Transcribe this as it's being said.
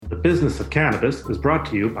The Business of Cannabis is brought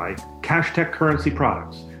to you by CashTech Currency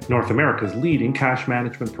Products, North America's leading cash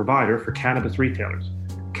management provider for cannabis retailers.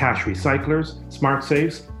 Cash recyclers, smart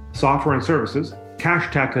safes, software and services,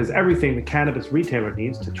 CashTech has everything the cannabis retailer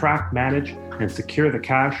needs to track, manage, and secure the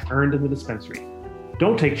cash earned in the dispensary.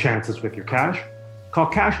 Don't take chances with your cash.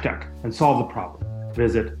 Call CashTech and solve the problem.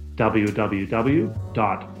 Visit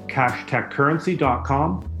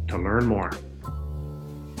www.cashtechcurrency.com to learn more.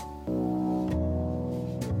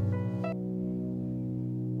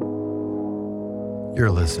 You're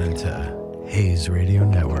listening to Hayes Radio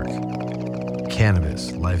Network,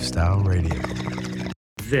 Cannabis Lifestyle Radio.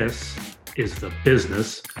 This is the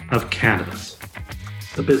Business of Cannabis.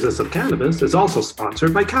 The Business of Cannabis is also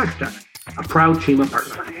sponsored by CashTech, a proud Chima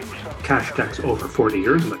partner. CashTech's over 40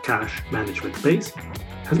 years in the cash management space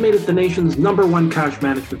has made it the nation's #1 cash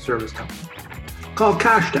management service company. Call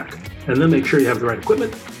CashTech and they'll make sure you have the right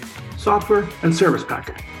equipment, software, and service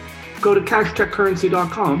package. Go to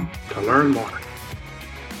cashtechcurrency.com to learn more.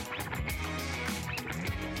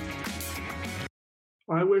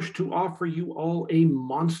 I wish to offer you all a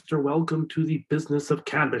monster welcome to the Business of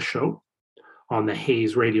Cannabis show on the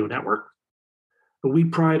Hayes Radio Network. We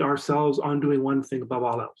pride ourselves on doing one thing above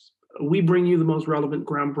all else. We bring you the most relevant,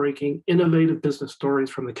 groundbreaking, innovative business stories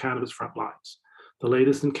from the cannabis front lines. The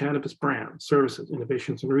latest in cannabis brands, services,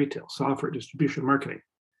 innovations in retail, software, distribution, marketing.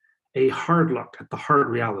 A hard look at the hard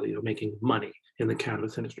reality of making money in the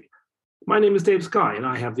cannabis industry. My name is Dave Sky, and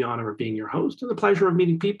I have the honor of being your host and the pleasure of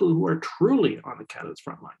meeting people who are truly on the cannabis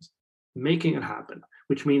front lines, making it happen,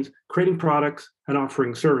 which means creating products and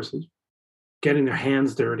offering services, getting their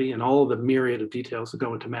hands dirty, and all of the myriad of details that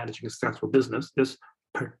go into managing a successful business. This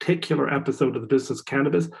particular episode of the Business of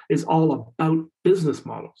Cannabis is all about business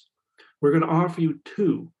models. We're going to offer you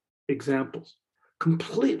 2 examples,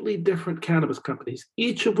 completely different cannabis companies,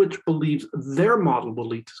 each of which believes their model will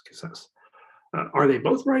lead to success. Are they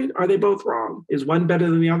both right? Are they both wrong? Is one better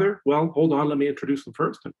than the other? Well, hold on, let me introduce them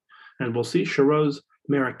first, and we'll see. Shiroz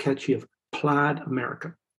Marrakeci of Plaid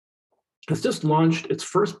America has just launched its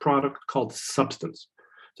first product called Substance.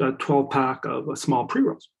 It's a 12-pack of small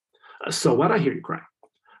pre-rolls. So what, I hear you crying?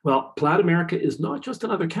 Well, Plaid America is not just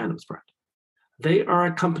another cannabis brand. They are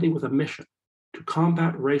a company with a mission to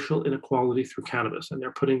combat racial inequality through cannabis, and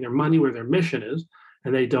they're putting their money where their mission is,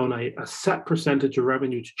 and they donate a set percentage of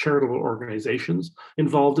revenue to charitable organizations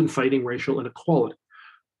involved in fighting racial inequality.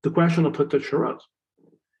 The question I'll put to Shiroz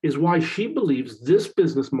is why she believes this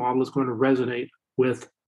business model is going to resonate with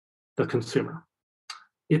the consumer.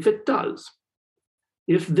 If it does,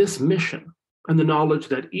 if this mission and the knowledge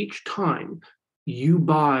that each time you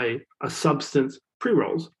buy a Substance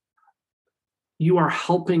pre-rolls, you are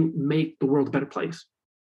helping make the world a better place.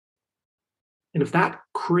 And if that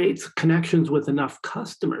creates connections with enough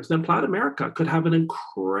customers, then Plaid America could have an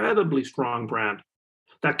incredibly strong brand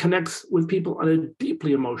that connects with people on a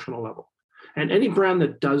deeply emotional level. And any brand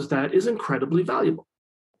that does that is incredibly valuable.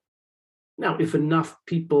 Now, if enough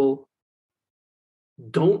people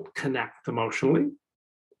don't connect emotionally,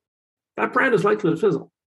 that brand is likely to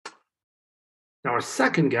fizzle. Now, our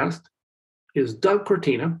second guest is Doug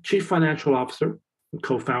Cortina, Chief Financial Officer and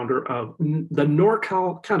co-founder of the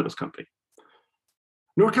NorCal Cannabis Company.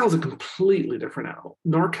 NorCal is a completely different animal.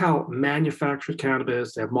 NorCal manufactures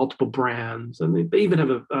cannabis, they have multiple brands, and they even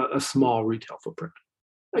have a small retail footprint.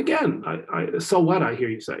 Again, so what, I hear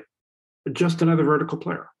you say? Just another vertical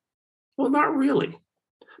player. Well, not really,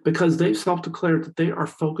 because they've self-declared that they are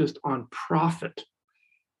focused on profit,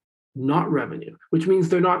 not revenue, which means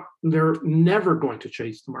they're never going to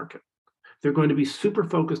chase the market. They're going to be super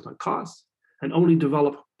focused on costs and only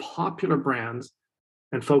develop popular brands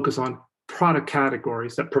and focus on product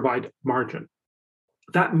categories that provide margin.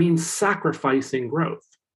 That means sacrificing growth.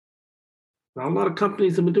 Not a lot of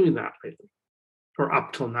companies have been doing that lately, or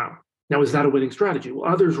up till now. Now, is that a winning strategy? Well,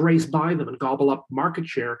 others race by them and gobble up market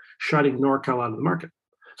share, shutting NorCal out of the market.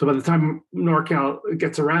 So by the time NorCal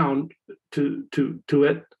gets around to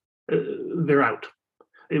it, they're out.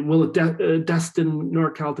 It will destine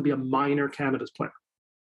NorCal to be a minor cannabis player.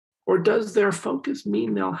 Or does their focus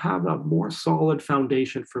mean they'll have a more solid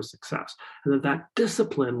foundation for success and that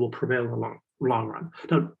discipline will prevail in the long run?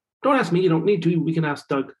 Now, don't ask me, you don't need to. We can ask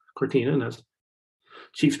Doug Cortina, and as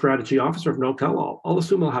Chief Strategy Officer of NorCal, I'll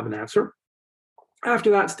assume I'll have an answer.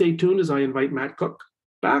 After that, stay tuned as I invite Matt Cook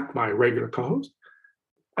back, my regular co-host,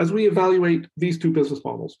 as we evaluate these 2 business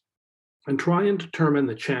models and try and determine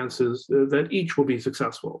the chances that each will be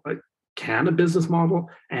successful. Can a business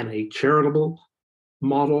model and a charitable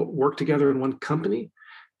model work together in one company?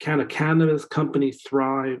 Can a cannabis company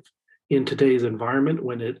thrive in today's environment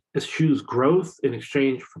when it eschews growth in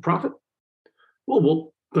exchange for profit?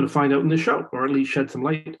 Well, going to find out in the show, or at least shed some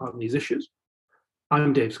light on these issues.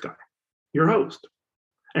 I'm Dave Sky, your host,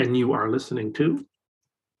 and you are listening to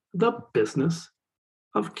The Business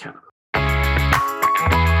of Cannabis.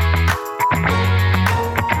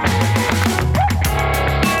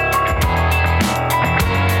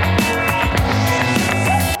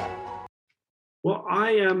 Well,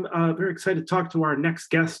 I am very excited to talk to our next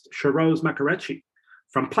guest, Sharoz Makarechi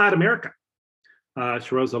from Plat America.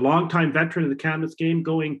 Sharoz is a longtime veteran of the cannabis game,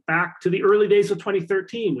 going back to the early days of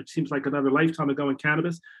 2013, which seems like another lifetime ago in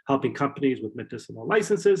cannabis, helping companies with medicinal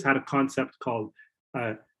licenses, had a concept called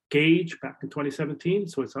Gage back in 2017.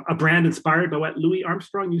 So it's a brand inspired by what Louis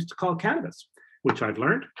Armstrong used to call cannabis, which I've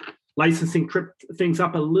learned. Licensing tripped things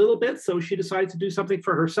up a little bit, so she decided to do something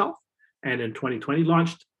for herself. And in 2020,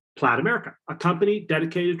 launched Plat America, a company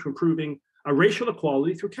dedicated to improving racial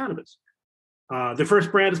equality through cannabis. The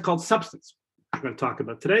first brand is called Substance. We're going to talk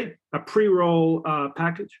about today, a pre-roll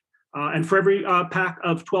package. And for every pack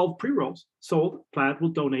of 12 pre-rolls sold, Plat will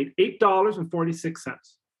donate $8.46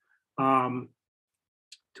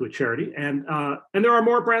 to a charity. And there are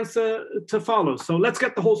more brands to follow. So let's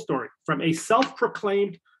get the whole story from a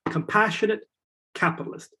self-proclaimed compassionate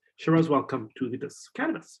capitalist. Sharoz, welcome to the Business of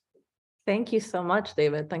Cannabis. Thank you so much,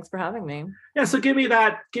 David. Thanks for having me. Yeah, so give me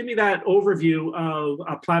that overview of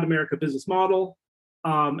a Plat America business model,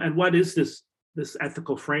 and what is this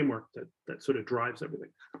ethical framework that sort of drives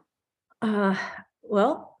everything?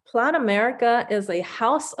 Well, Plat America is a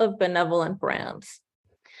house of benevolent brands.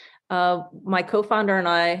 My co-founder and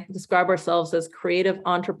I describe ourselves as creative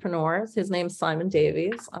entrepreneurs. His name's Simon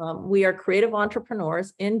Davies. We are creative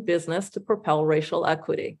entrepreneurs in business to propel racial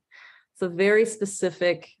equity. It's a very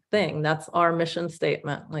specific thing. That's our mission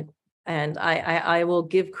statement. And I will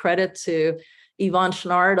give credit to Yvon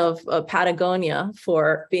Chouinard of Patagonia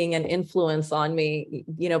for being an influence on me.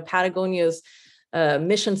 You know, Patagonia's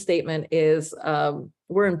mission statement is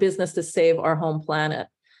we're in business to save our home planet.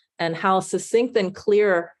 And how succinct and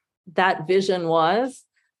clear that vision was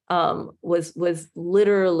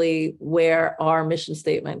literally where our mission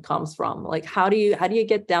statement comes from. Like, how do you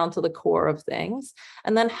get down to the core of things?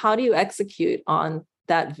 And then how do you execute on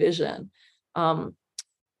that vision?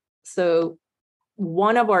 So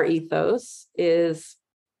one of our ethos is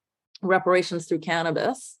reparations through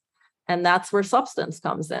cannabis, and that's where Substance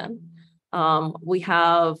comes in. We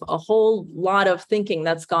have a whole lot of thinking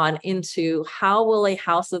that's gone into how will a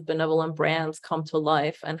house of benevolent brands come to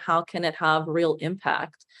life, and how can it have real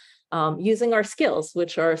impact using our skills,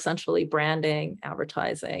 which are essentially branding,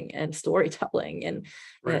 advertising, and storytelling, and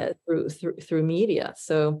Right. through media.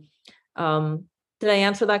 So did I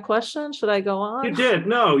answer that question? Should I go on? You did.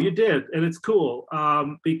 No, you did. And it's cool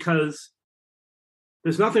because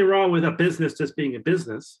there's nothing wrong with a business just being a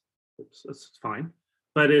business. It's fine.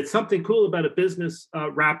 But it's something cool about a business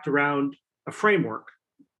wrapped around a framework.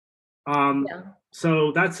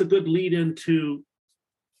 So that's a good lead into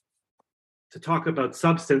to talk about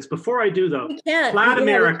Substance. Before I do, though, Plat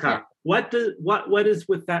America, what is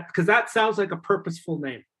with that? Because that sounds like a purposeful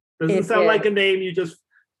name. Doesn't sound like a name you just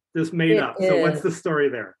made up. So what's the story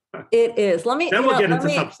there? It is. Then we'll get into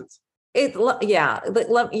Substance.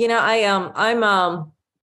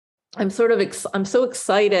 I'm so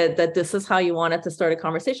excited that this is how you wanted to start a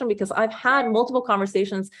conversation, because I've had multiple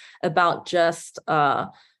conversations about just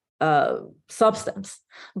Substance,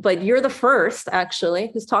 but you're the first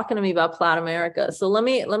actually who's talking to me about Plat America. So let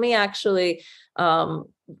me actually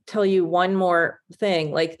tell you one more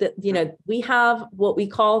thing. We have what we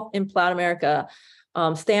call in Plat America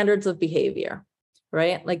standards of behavior,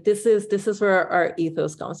 right? Like this is where our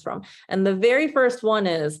ethos comes from. And the very first one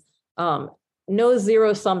is no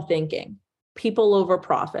zero-sum thinking, people over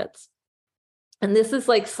profits. And this is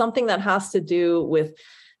like something that has to do with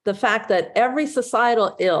the fact that every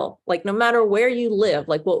societal ill, like no matter where you live,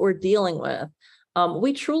 like what we're dealing with,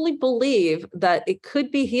 we truly believe that it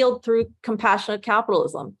could be healed through compassionate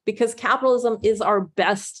capitalism, because capitalism is our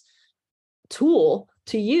best tool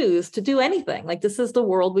to use to do anything. Like, this is the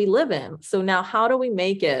world we live in. So now how do we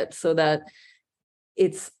make it so that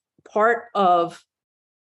it's part of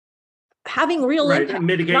having real impact, and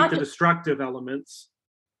mitigate the destructive elements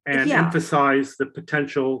and emphasize the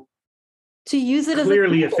potential to use it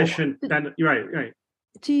clearly as a tool. Efficient. Right.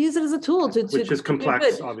 To use it as a tool which is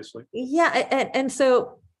complex, obviously. Yeah, and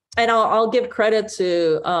so. And I'll give credit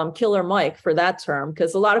to Killer Mike for that term,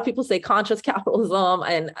 because a lot of people say conscious capitalism,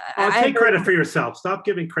 and I'll take credit for yourself. Stop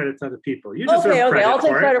giving credit to other people. You deserve credit. Okay, I'll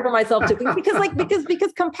take credit for myself too,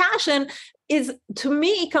 because compassion is, to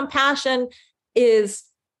me, compassion is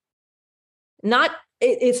not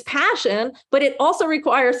it's passion, but it also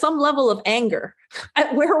requires some level of anger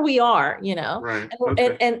at where we are, Right.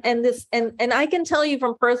 And I can tell you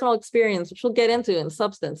from personal experience, which we'll get into in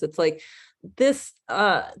substance, it's like this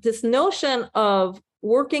notion of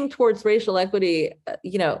working towards racial equity,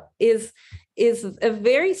 is a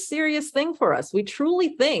very serious thing for us. We truly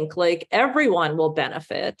think like everyone will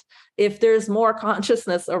benefit if there's more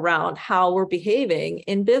consciousness around how we're behaving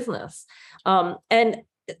in business. And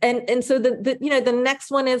so the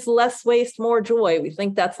next one is less waste, more joy. We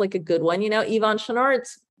think that's like a good one. Yvon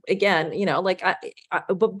Chouinard's again,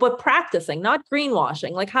 but practicing, not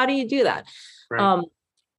greenwashing. Like, how do you do that? Right.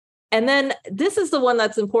 And then this is the one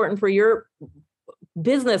that's important for your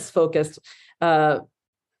business focused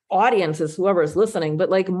audiences, whoever is listening, but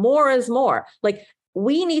like more is more. Like,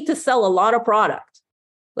 we need to sell a lot of product.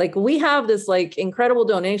 Like, we have this like incredible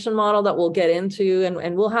donation model that we'll get into,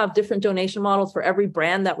 and we'll have different donation models for every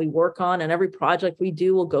brand that we work on, and every project we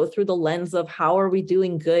do will go through the lens of how are we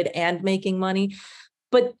doing good and making money.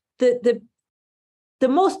 But the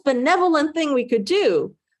most benevolent thing we could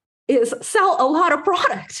do is sell a lot of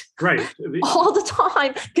product, right, all the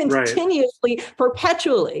time, continuously, right,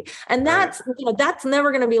 perpetually. And that's, right, that's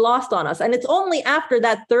never going to be lost on us. And it's only after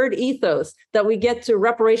that third ethos that we get to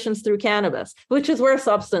reparations through cannabis, which is where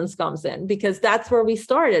substance comes in, because that's where we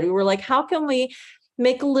started. We were like, how can we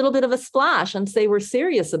make a little bit of a splash and say we're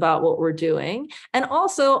serious about what we're doing? And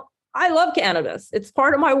also, I love cannabis. It's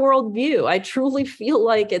part of my worldview. I truly feel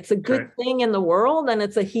like it's a good thing in the world, and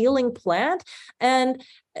it's a healing plant. And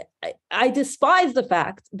I despise the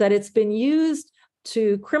fact that it's been used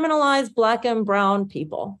to criminalize Black and brown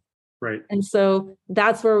people. Right. And so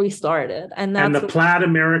that's where we started. And the Plaid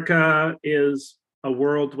America is a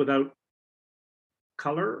world without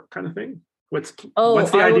color kind of thing? What's the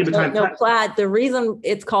idea behind Plaid? Plaid? The reason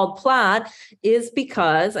it's called Plaid is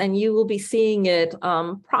because, and you will be seeing it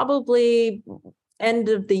probably end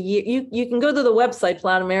of the year. You can go to the website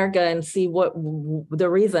Plaid America and see what the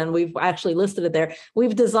reason. We've actually listed it there.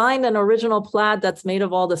 We've designed an original plaid that's made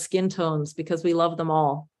of all the skin tones because we love them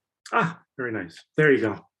all. Ah, very nice. There you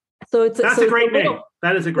go. So that's a great name.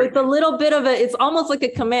 That is a great name. It's a little bit of it's almost like a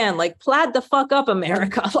command, like plaid the fuck up,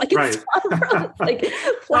 America. Like, it's fun, like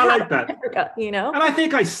I like that. America, And I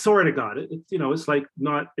think I sort of got it. It's like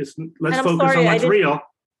let's focus on what's real.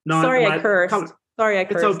 I cursed. Sorry, I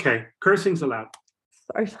cursed. It's okay. Cursing's allowed.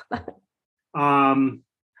 Sorry for that.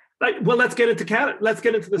 Let's get into Canada. Let's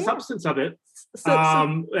get into the substance of it.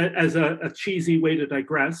 As a cheesy way to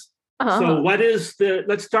digress. So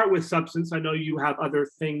let's start with substance. I know you have other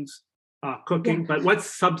things cooking, but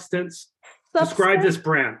what's substance? Describe this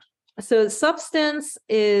brand. So substance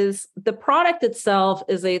is the product itself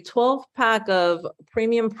is a 12-pack of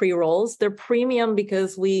premium pre-rolls. They're premium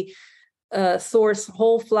because we source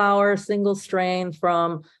whole flower, single strain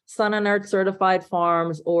from Sun and Earth certified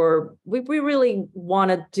farms, or we really want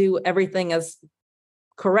to do everything as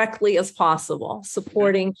correctly as possible,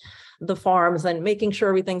 supporting the farms and making sure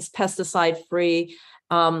everything's pesticide free.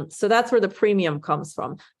 So that's where the premium comes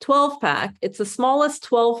from. 12-pack, it's the smallest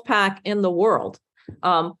 12-pack in the world.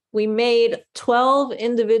 We made 12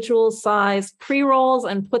 individual size pre-rolls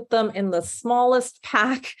and put them in the smallest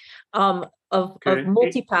pack of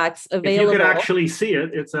multi-packs available. If you could actually see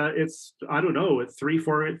it, it's I don't know, it's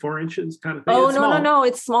 4 inches kind of thing. Oh, no,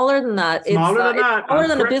 it's smaller than that. Smaller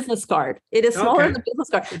than a business card. It is smaller than a business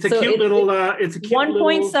card. It's a cute little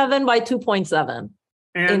 1.7 by 2.7.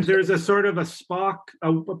 And there's a sort of a Spock,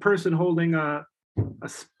 a person holding a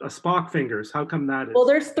Spock fingers. How come that is? Well,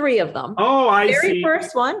 there's 3 of them. Oh, I see. The very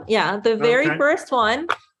first one. Yeah. The very first one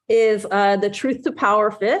is the Truth to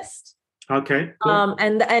Power fist. Okay. Cool.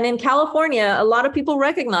 And in California, a lot of people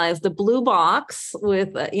recognize the blue box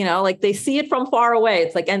with, like they see it from far away.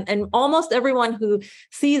 It's like, and almost everyone who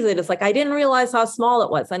sees it is like, I didn't realize how small it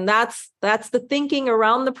was. And that's the thinking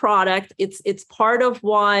around the product. It's part of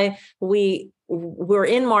why we're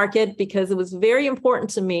in market, because it was very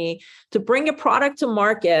important to me to bring a product to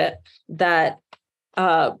market that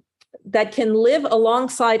can live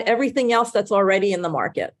alongside everything else that's already in the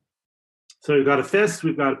market. So we've got a fist,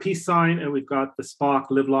 we've got a peace sign, and we've got the Spock,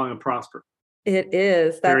 live long and prosper. It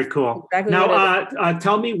is. That's very cool. Exactly now,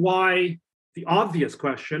 tell me why, the obvious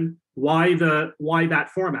question, why that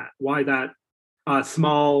format? Why that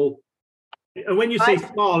small? When you say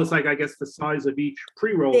small, it's like, I guess the size of each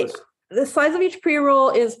pre-roll is... The size of each pre-roll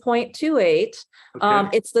is 0.28.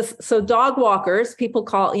 Okay. It's this. So dog walkers, people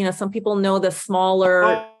call, some people know the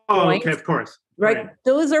smaller. Okay, of course. Right.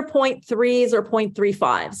 Those are 0.3s or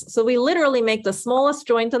 0.35s. So we literally make the smallest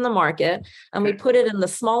joint in the market and we put it in the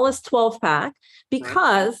smallest 12-pack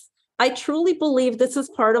because I truly believe this is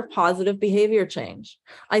part of positive behavior change.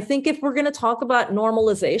 I think if we're going to talk about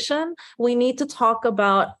normalization, we need to talk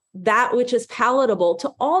about that which is palatable to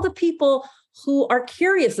all the people who are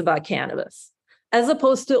curious about cannabis, as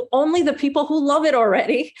opposed to only the people who love it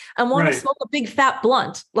already and want to smoke a big fat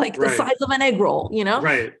blunt, like the size of an egg roll,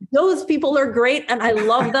 Right. Those people are great and I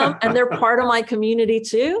love them and they're part of my community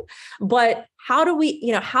too. But how do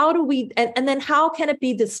we, and then how can it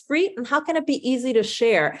be discreet and how can it be easy to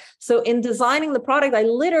share? So in designing the product, I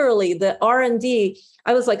literally, the R&D,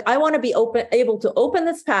 I was like, I want to be able to open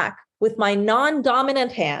this pack with my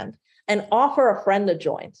non-dominant hand and offer a friend a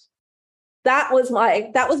joint. That was my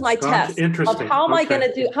test of how am I going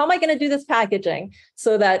to do this packaging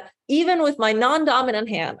so that even with my non-dominant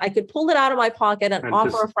hand, I could pull it out of my pocket and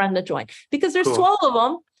offer a friend a joint, because there's 12 of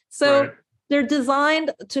them. So they're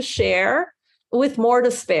designed to share with more to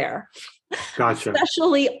spare,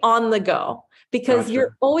 especially on the go, because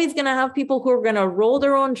you're always going to have people who are going to roll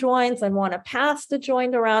their own joints and want to pass the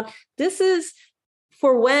joint around. This is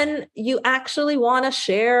for when you actually want to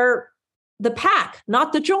share the pack,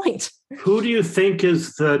 not the joint. Who do you think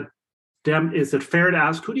is is it fair to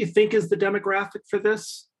ask, who do you think is the demographic for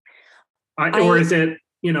this? Or is it,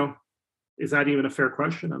 is that even a fair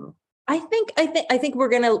question? I don't know. I think we're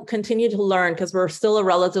going to continue to learn, because we're still a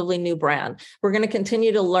relatively new brand. We're going to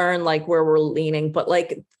continue to learn like where we're leaning, but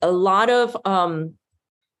like a lot of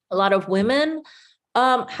women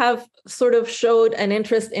have sort of showed an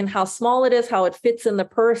interest in how small it is, how it fits in the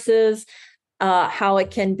purses, how it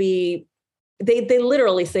can be. They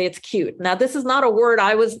literally say it's cute. Now, this is not a word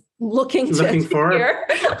I was looking for, hear,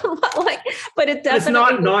 but it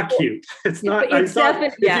definitely it's not cute. It's not. It's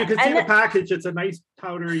definitely. If you can see the package, it's a nice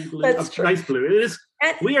powdery blue. Nice blue. It is.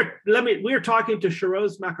 We are talking to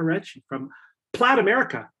Shiroz Makarechi from Plaid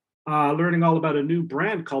America, learning all about a new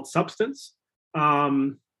brand called Substance,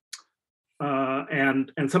 and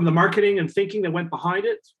some of the marketing and thinking that went behind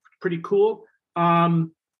it. It's pretty cool.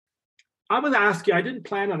 I would ask you, I didn't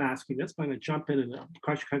plan on asking this, but I'm going to jump in and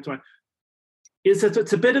question comes to mind. Is that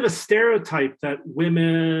it's a bit of a stereotype that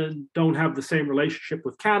women don't have the same relationship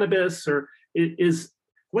with cannabis, or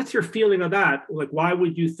what's your feeling of that? Like, why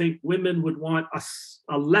would you think women would want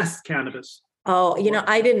a less cannabis? Oh,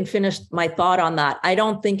 I didn't finish my thought on that. I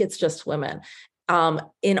don't think it's just women.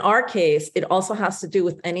 In our case, it also has to do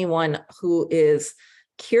with anyone who is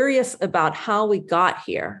curious about how we got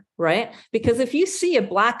here, right? Because if you see a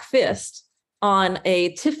black fist on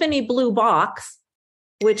a Tiffany blue box,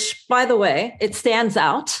 which, by the way, it stands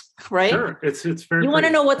out, right? Sure, it's very. You want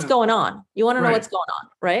to know what's going on. You want to know what's going on,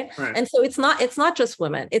 right? And so it's not just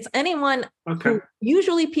women. It's anyone. Who,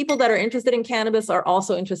 usually, people that are interested in cannabis are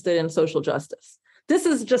also interested in social justice. This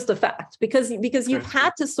is just a fact, because you've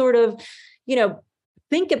had to sort of,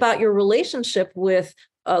 think about your relationship with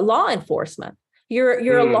law enforcement.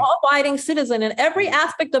 You're a law-abiding citizen in every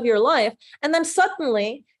aspect of your life. And then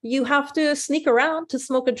suddenly you have to sneak around to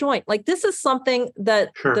smoke a joint. Like, this is something that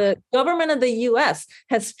the government of the US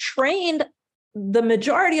has trained the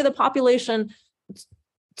majority of the population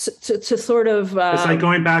to sort of... it's like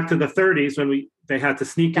going back to the 30s when they had to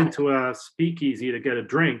sneak into a speakeasy to get a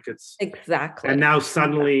drink. Exactly. And now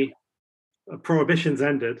suddenly prohibition's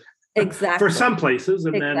ended. Exactly. For some places.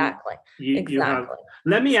 And then you have...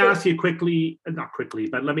 Let me ask you quickly, not quickly,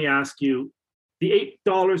 but let me ask you, the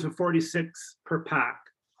 $8.46 per pack.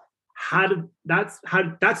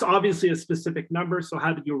 That's obviously a specific number. So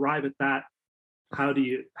how did you arrive at that? How do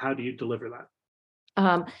you deliver that?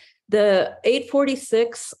 The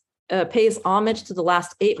 $8.46 pays homage to the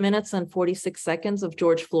last 8 minutes and 46 seconds of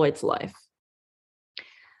George Floyd's life.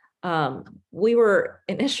 We were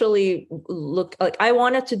initially I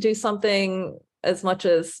wanted to do something as much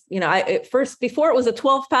as, before it was a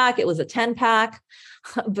 12 pack, it was a 10 pack.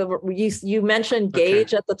 You mentioned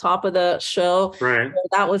Gage at the top of the show. Right.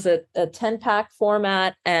 That was a 10 pack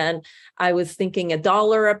format. And I was thinking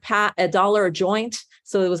 $1 a joint.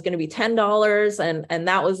 So it was going to be $10. And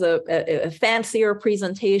that was a fancier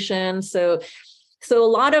presentation. So a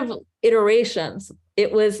lot of iterations.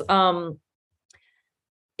 It was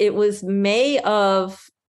May of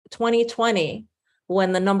 2020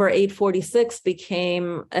 when the number 846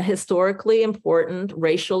 became a historically important,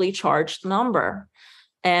 racially charged number.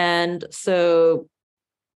 And so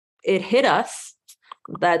it hit us,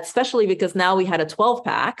 that especially because now we had a 12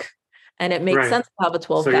 pack and it makes sense to have a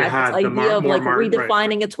 12 pack. This idea of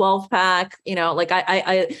redefining a 12 pack,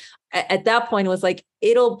 I at that point it was like,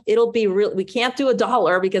 it'll be real. We can't do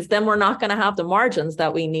 $1 because then we're not going to have the margins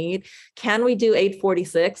that we need. Can we do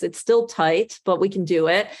 846? It's still tight, but we can do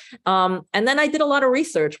it. And then I did a lot of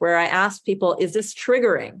research where I asked people, is this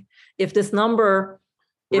triggering? If this number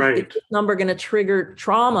Right. this number going to trigger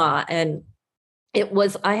trauma? And it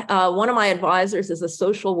was, one of my advisors is a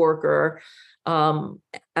social worker,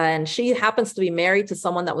 and she happens to be married to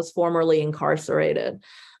someone that was formerly incarcerated.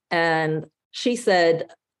 And she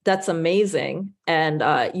said, "That's amazing.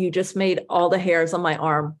 And you just made all the hairs on my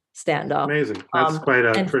arm stand up." Amazing. That's quite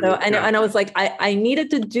a pretty. And I was like, I needed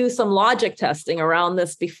to do some logic testing around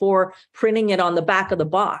this before printing it on the back of the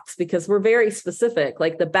box, because we're very specific.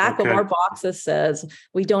 Like the back of our boxes says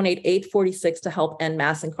we donate 846 to help end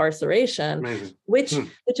mass incarceration. Amazing. which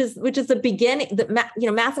is the beginning.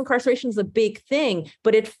 Mass incarceration is a big thing,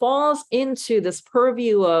 but it falls into this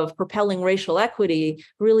purview of propelling racial equity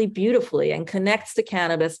really beautifully and connects to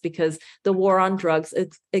cannabis, because the war on drugs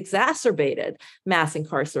exacerbated mass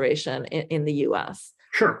incarceration in the US.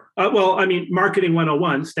 Sure. Well, I mean, marketing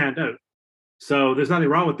 101, stand out. So there's nothing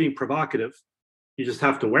wrong with being provocative. You just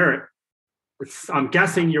have to wear it. I'm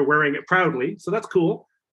guessing you're wearing it proudly, so that's cool.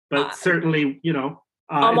 But certainly,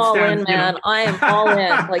 I'm all in, man. I am all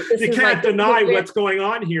in. Like this, you can't deny what's going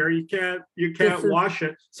on here. You can't wash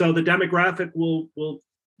it. So the demographic will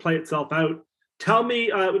play itself out. Tell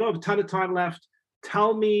me, we don't have a ton of time left.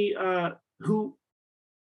 Tell me who,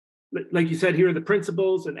 like you said, here are the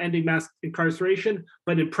principles and ending mass incarceration.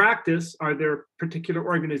 But in practice, are there particular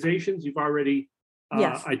organizations you've already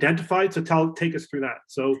identified? So take us through that.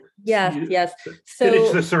 So yes. So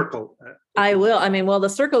finish the circle. I will. I mean, well, the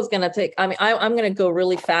circle is going to take. I mean, I'm going to go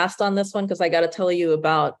really fast on this one, because I got to tell you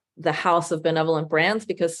about the House of Benevolent Brands,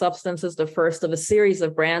 because Substance is the first of a series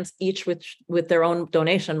of brands, each with their own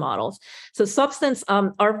donation models. So Substance,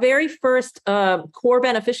 our very first core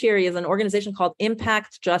beneficiary is an organization called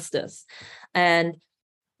Impact Justice. And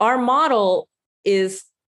our model is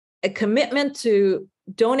a commitment to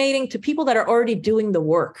donating to people that are already doing the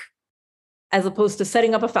work, as opposed to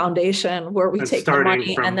setting up a foundation where we take the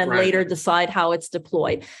money and then later decide how it's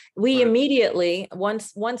deployed. We immediately,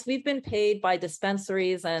 once we've been paid by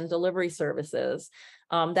dispensaries and delivery services,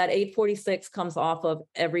 that 846 comes off of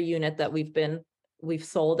every unit that we've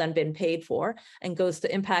sold and been paid for, and goes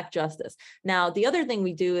to Impact Justice. Now, the other thing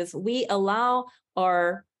we do is we allow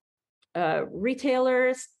our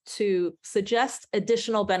retailers to suggest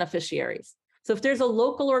additional beneficiaries. So if there's a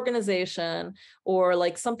local organization or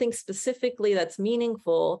like something specifically that's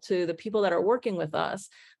meaningful to the people that are working with us,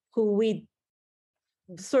 who we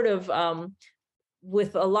sort of,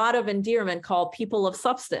 with a lot of endearment, call people of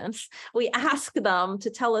substance, we ask them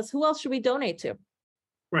to tell us who else should we donate to.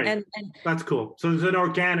 Right. And that's cool. So there's an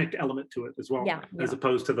organic element to it as well, as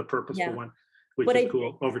opposed to the purposeful one, which is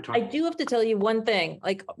cool over time. I do have to tell you one thing.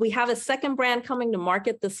 Like, we have a second brand coming to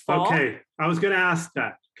market this fall. Okay. I was going to ask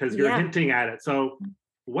that, because you're hinting at it. So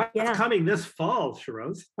what's coming this fall,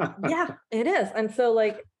 Shiroz? Yeah, it is. And so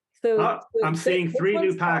I'm seeing 3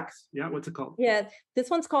 new packs. What's it called? Yeah, this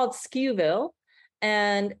one's called Skewville.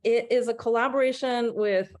 And it is a collaboration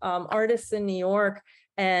with artists in New York.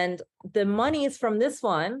 And the monies from this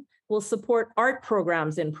one will support art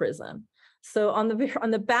programs in prison. So on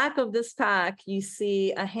the back of this pack, you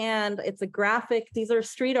see a hand. It's a graphic. These are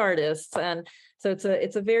street artists, and so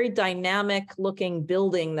it's a very dynamic looking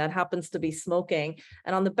building that happens to be smoking.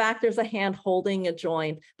 And on the back, there's a hand holding a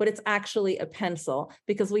joint, but it's actually a pencil,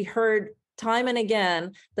 because we heard time and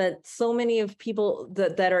again that so many of people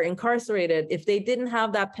that are incarcerated, if they didn't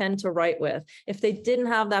have that pen to write with, if they didn't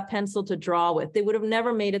have that pencil to draw with, they would have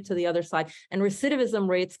never made it to the other side. And recidivism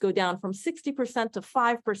rates go down from 60% to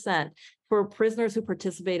 5% for prisoners who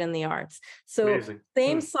participate in the arts. So amazing.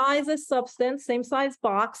 Same size as Substance, same size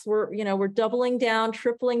box. We're doubling down,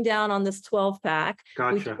 tripling down on this 12 pack.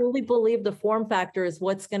 Gotcha. We truly believe the form factor is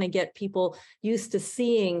what's going to get people used to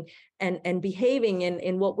seeing and behaving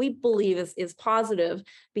in what we believe is positive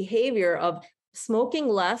behavior of smoking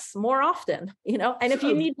less more often, and if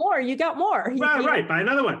you need more, you got more. Right. Buy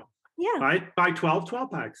another one. Yeah. Buy 12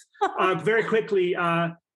 packs. Very quickly,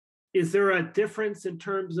 is there a difference in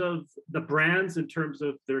terms of the brands, in terms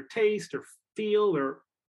of their taste or feel, or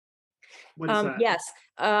what is that? Yes,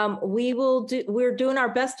 we're doing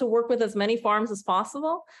our best to work with as many farms as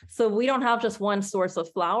possible. So we don't have just one source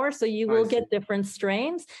of flower. So you will get different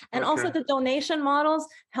strains. And also the donation models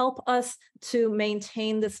help us to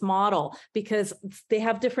maintain this model, because they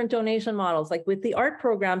have different donation models. Like with the art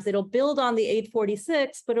programs, it'll build on the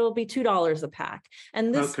 846, but it'll be $2 a pack.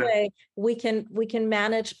 And this way we can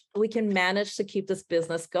manage to keep this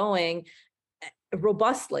business going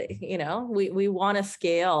robustly. We want to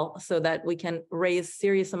scale so that we can raise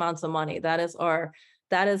serious amounts of money. That is our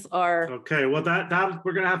okay. Well, that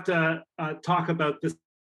we're gonna have to talk about this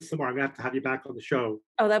some more. I'm gonna have to have you back on the show.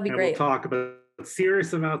 Oh, that'd be great. We'll talk about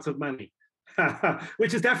serious amounts of money.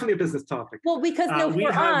 which is definitely a business topic. Well, because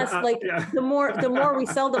for us, yeah. the more we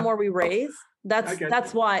sell, the more we raise.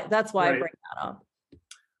 That's why right. I bring that up.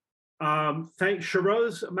 Thanks,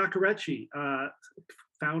 Sharoz Makarechi,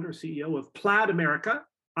 founder, CEO of Plaid America.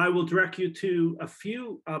 I will direct you to a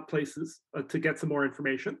few places to get some more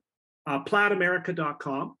information.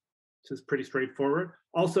 Plaidamerica.com, which is pretty straightforward.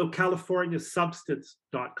 Also,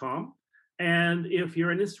 CaliforniaSubstance.com. And if you're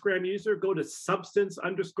an Instagram user, go to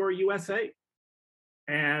substance_USA.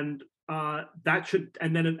 And that should,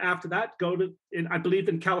 and then after that, go to, I believe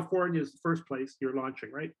in California is the first place you're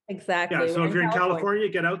launching, right? Exactly. Yeah. So if you're in California,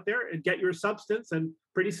 get out there and get your substance, and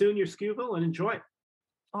pretty soon your SKU and enjoy.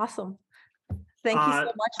 Awesome. Thank you so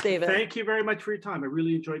much, David. Thank you very much for your time. I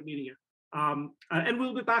really enjoyed meeting you. And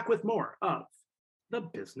we'll be back with more of the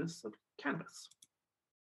business of cannabis.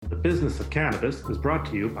 The Business of Cannabis is brought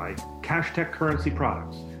to you by CashTech Currency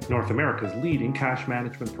Products, North America's leading cash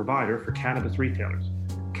management provider for cannabis retailers.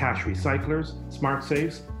 Cash recyclers, smart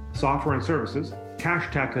safes, software and services,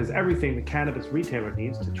 CashTech has everything the cannabis retailer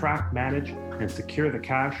needs to track, manage, and secure the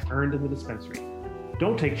cash earned in the dispensary.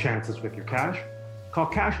 Don't take chances with your cash. Call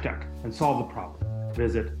CashTech and solve the problem.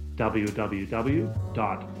 Visit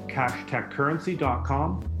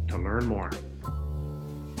www.cashtechcurrency.com to learn more.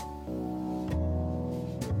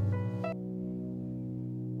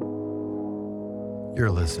 You're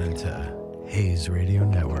listening to Hayes Radio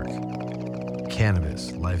Network,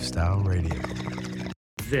 Cannabis Lifestyle Radio.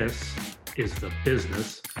 This is the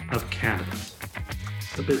Business of Cannabis.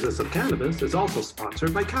 The Business of Cannabis is also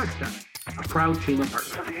sponsored by CashTech, a proud Chima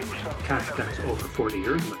partner. CashTech's over 40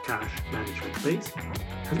 years in the cash management space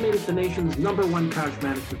has made it the nation's #1 cash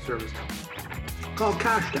management service company. Call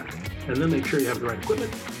CashTech and they'll make sure you have the right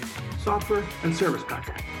equipment, software, and service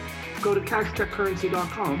package. Go to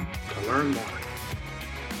cashtechcurrency.com to learn more.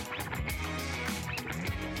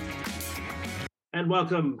 And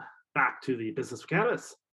welcome back to the Business of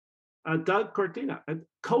Cannabis. Doug Cortina, a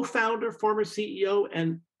co-founder, former CEO,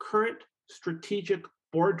 and current strategic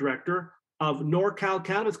board director of NorCal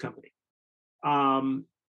Cannabis Company,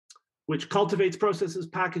 which cultivates, processes,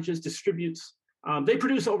 packages, distributes. They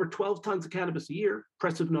produce over 12 tons of cannabis a year,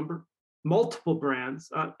 impressive number, multiple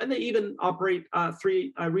brands, and they even operate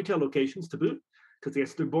 3 retail locations to boot, because they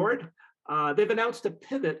get their board. They've announced a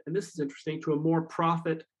pivot, and this is interesting, to a more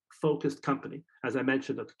profit-focused company, as I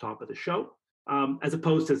mentioned at the top of the show, as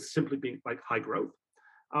opposed to simply being like high growth.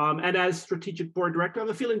 And as strategic board director, I have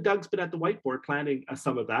a feeling Doug's been at the whiteboard planning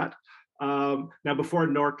some of that. Now, before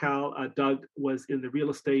NorCal, Doug was in the real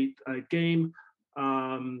estate game,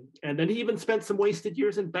 and then he even spent some wasted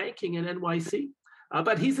years in banking in NYC.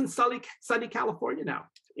 But he's in sunny California now,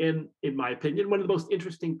 in my opinion, one of the most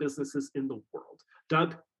interesting businesses in the world.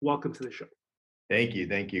 Doug, welcome to the show. Thank you.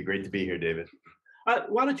 Great to be here, David.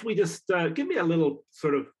 Why don't we just give me a little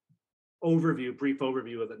sort of brief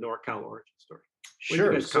overview of the NorCal origin story?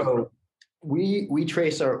 Sure. So we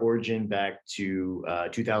trace our origin back to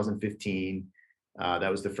 2015.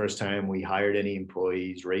 That was the first time we hired any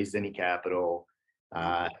employees, raised any capital,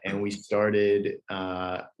 and we started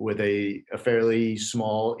with a fairly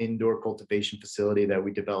small indoor cultivation facility that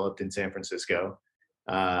we developed in San Francisco.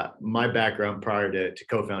 My background prior to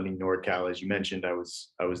co-founding NorCal, as you mentioned, I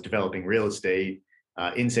was developing real estate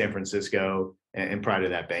in San Francisco, and prior to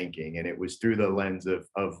that, banking. And it was through the lens of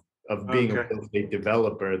being a real estate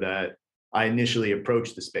developer that I initially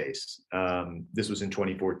approached the space. This was in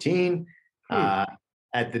 2014.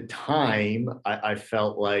 At the time, I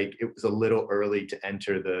felt like it was a little early to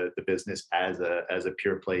enter the business as a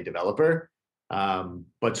pure play developer,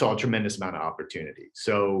 but saw a tremendous amount of opportunity.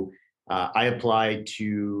 So I applied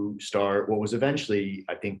to start what was eventually,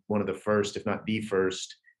 I think, one of the first, if not the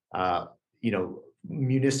first,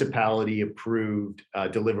 municipality approved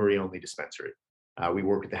delivery only dispensary. We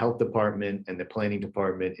worked with the health department and the planning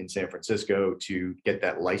department in San Francisco to get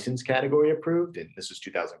that license category approved. And this was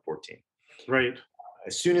 2014. Right.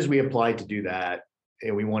 As soon as we applied to do that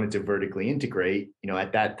and we wanted to vertically integrate,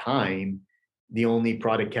 at that time, the only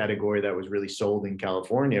product category that was really sold in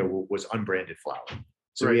California was unbranded flower.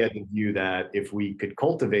 So we had the view that if we could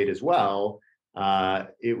cultivate as well,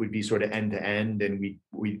 it would be sort of end to end, and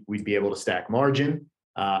we'd be able to stack margin.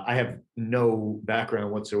 I have no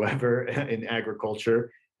background whatsoever in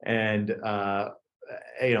agriculture, and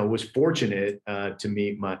was fortunate to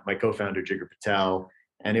meet my co-founder Jigar Patel,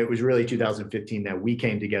 and it was really 2015 that we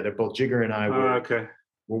came together. Both Jigar and I were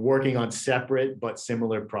working on separate but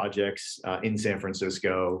similar projects in San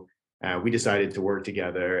Francisco. We decided to work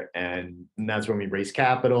together, and that's when we raised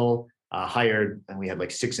capital. Hired, and we had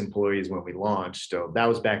like 6 employees when we launched. So that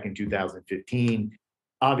was back in 2015.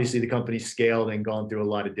 Obviously, the company's scaled and gone through a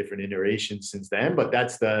lot of different iterations since then, but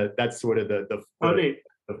that's sort of the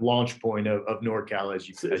launch point of NorCal as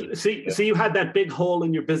you so you had that big hole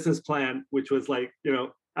in your business plan, which was like,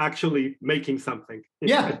 actually making something.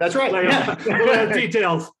 Yeah, that's right. We'll have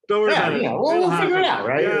details. Don't worry about it. Yeah, we'll figure it out,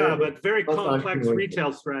 right? Yeah, but very complex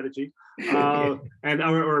retail strategy and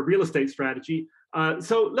or a real estate strategy.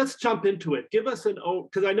 So let's jump into it. Give us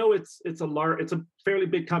because I know it's a fairly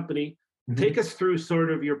big company. Mm-hmm. Take us through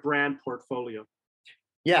sort of your brand portfolio.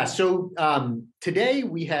 Yeah. So today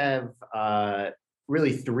we have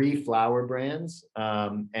really 3 flower brands,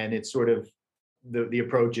 and it's sort of the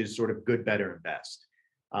approach is sort of good, better, and best.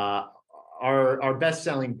 Our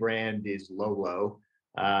best-selling brand is Lolo.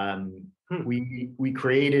 We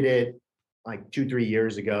created it like 2-3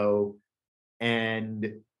 years ago,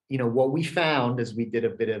 and what we found as we did a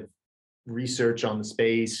bit of research on the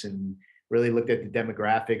space and really looked at the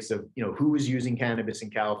demographics of who was using cannabis in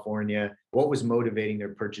California, what was motivating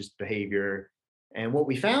their purchase behavior, and what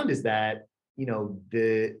we found is that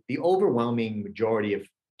the overwhelming majority of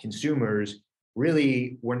consumers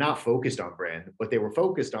really were not focused on brand. What they were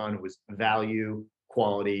focused on was value,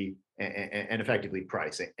 quality, and effectively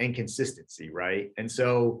pricing and consistency, right? And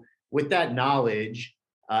so with that knowledge,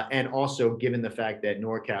 and also given the fact that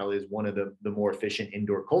NorCal is one of the more efficient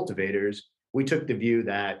indoor cultivators, we took the view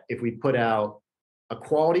that if we put out a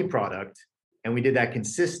quality product and we did that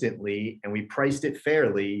consistently and we priced it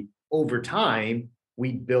fairly over time,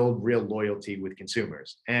 we build real loyalty with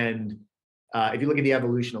consumers. And if you look at the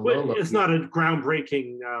evolution of Lolo, it's not a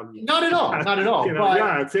groundbreaking. Not at all. Not at all.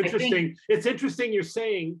 Yeah, it's interesting. It's interesting you're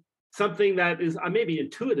saying something that is maybe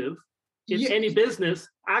intuitive in any business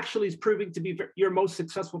actually is proving to be your most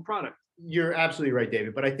successful product. You're absolutely right,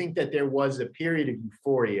 David. But I think that there was a period of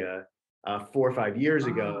euphoria 4 or 5 years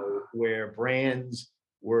ago where brands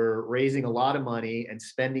were raising a lot of money and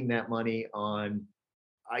spending that money on,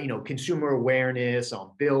 consumer awareness,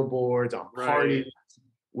 on billboards, on parties,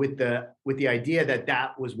 with the idea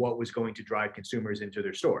that was what was going to drive consumers into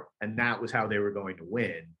their store, and that was how they were going to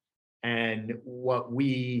win. And what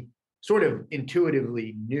we sort of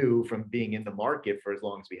intuitively knew from being in the market for as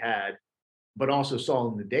long as we had, but also saw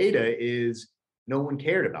in the data, is no one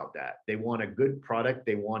cared about that. They want a good product,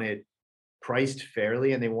 they want it priced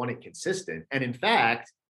fairly, and they want it consistent. And in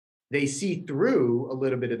fact, they see through a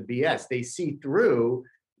little bit of the BS. They see through,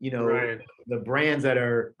 the brands that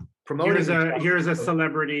are promoting. Here's a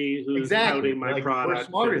celebrity who's touting my product. We're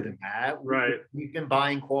smarter than that. Right. We've been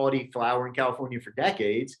buying quality flower in California for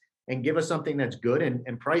decades, and give us something that's good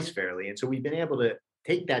and priced fairly. And so we've been able to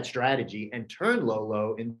take that strategy and turn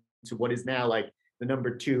Lolo into what is now like the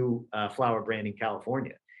number 2 flower brand in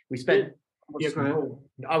California. We spent. We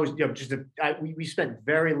spent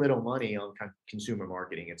very little money on consumer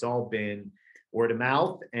marketing. It's all been word of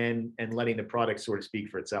mouth and letting the product sort of speak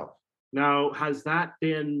for itself. Now, has that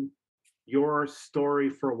been your story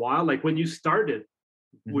for a while? Like when you started,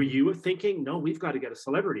 were you thinking, no, we've got to get a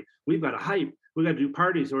celebrity, we've got to hype, we've got to do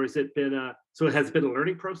parties, or has it been so it has been a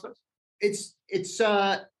learning process? It's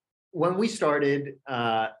when we started,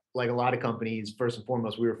 like a lot of companies, first and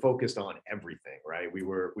foremost, we were focused on everything, right? We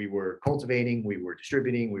were cultivating, we were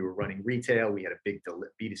distributing, we were running retail, we had a big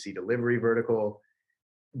B2C delivery vertical.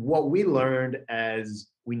 What we learned as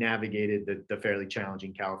we navigated the fairly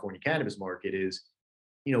challenging California cannabis market is,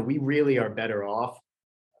 we really are better off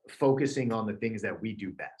focusing on the things that we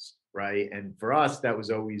do best, right? And for us, that was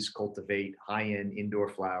always cultivate high-end indoor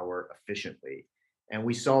flower efficiently. And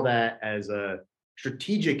we saw that as a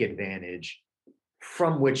strategic advantage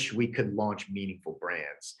from which we could launch meaningful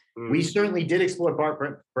brands. We certainly did explore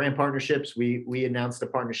brand partnerships. We announced a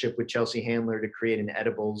partnership with Chelsea Handler to create an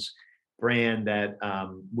edibles brand that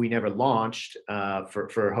we never launched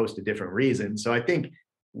for a host of different reasons. So I think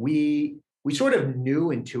we sort of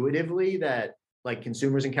knew intuitively that like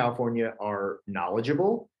consumers in California are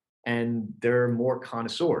knowledgeable and they're more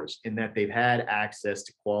connoisseurs in that they've had access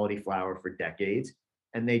to quality flower for decades,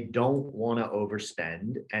 and they don't want to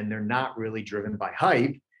overspend, and they're not really driven by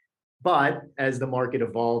hype. But as the market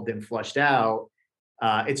evolved and flushed out,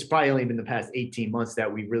 it's probably only been the past 18 months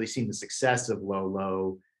that we've really seen the success of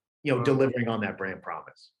Lolo, delivering on that brand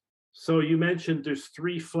promise. So you mentioned there's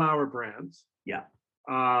 3 flower brands. Yeah.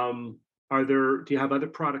 Do you have other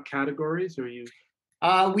product categories, or you?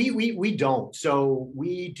 We don't. So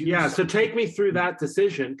we do. Yeah. So take me through that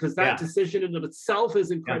decision, because that decision in of itself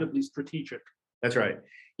is incredibly strategic. That's right.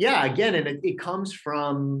 Yeah. Again, and it comes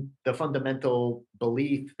from the fundamental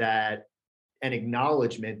belief that an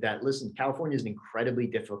acknowledgement that, listen, California is an incredibly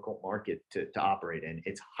difficult market to operate in.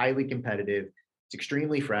 It's highly competitive. It's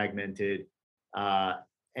extremely fragmented.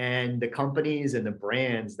 And the companies and the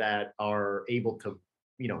brands that are able to,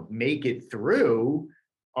 make it through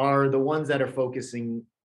are the ones that are focusing,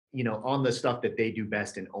 on the stuff that they do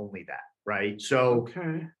best and only that, right? So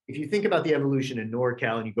Okay. if you think about the evolution in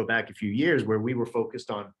NorCal and you go back a few years where we were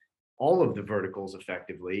focused on all of the verticals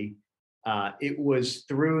effectively, it was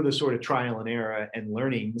through the sort of trial and error and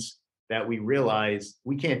learnings that we realized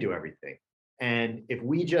we can't do everything. And if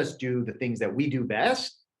we just do the things that we do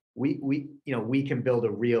best, we can build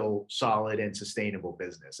a real solid and sustainable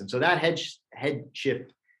business. And so that head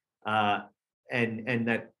shift and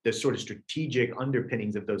that the sort of strategic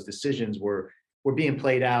underpinnings of those decisions were being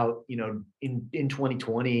played out, in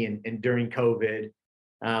 2020 and during COVID.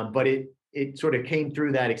 But it sort of came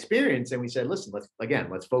through that experience, and we said, listen,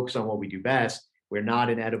 let's focus on what we do best. We're not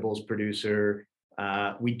an edibles producer.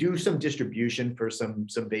 We do some distribution for some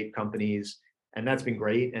vape companies, and that's been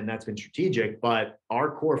great and that's been strategic. But our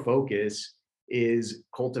core focus is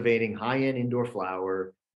cultivating high-end indoor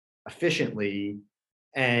flower efficiently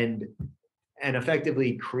and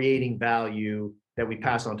effectively creating value that we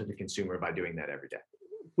pass on to the consumer by doing that every day.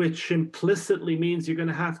 Which implicitly means you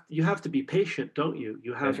have to be patient, don't you?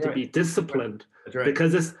 You have That's to right. be disciplined. That's right.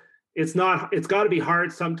 Because it's got to be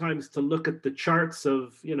hard sometimes to look at the charts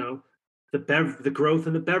of, the growth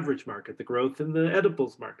in the beverage market, the growth in the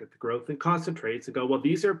edibles market, the growth in concentrates, and go, well,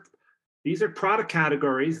 these are product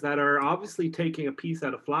categories that are obviously taking a piece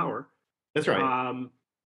out of flower. That's right.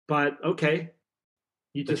 But okay,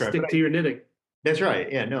 you just That's right. stick to your knitting. That's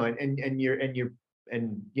right. Yeah, no, I think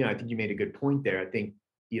you made a good point there. I think,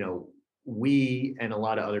 we and a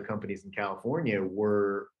lot of other companies in California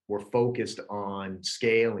were focused on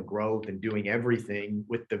scale and growth and doing everything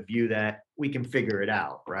with the view that we can figure it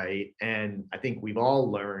out, right? And I think we've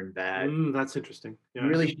all learned that That's interesting. Yeah.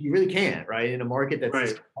 you really can't, right? In a market that's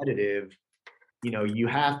this Right. competitive, you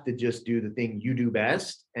have to just do the thing you do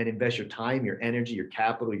best and invest your time, your energy, your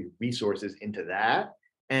capital, your resources into that.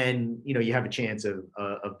 And, you have a chance of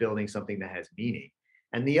building something that has meaning.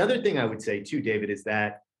 And the other thing I would say too, David, is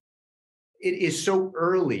that it is so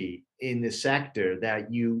early in the sector that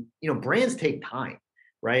brands take time,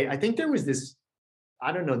 right? I think there was this,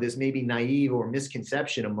 I don't know, this maybe naive or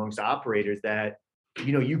misconception amongst operators that,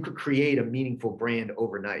 you could create a meaningful brand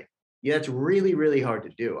overnight. Yeah, it's really, really hard to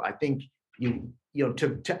do. I think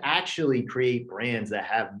to actually create brands that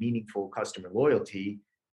have meaningful customer loyalty,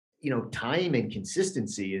 time and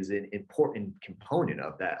consistency is an important component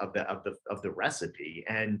of the recipe.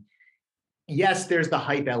 And yes, there's the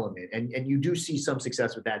hype element, and you do see some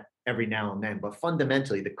success with that every now and then. But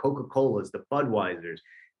fundamentally, the Coca-Colas, the Budweisers,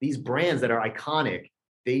 these brands that are iconic,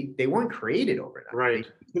 they weren't created overnight. Right.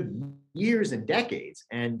 They took years and decades.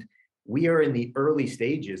 And we are in the early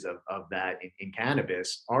stages of that in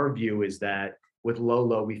cannabis. Our view is that with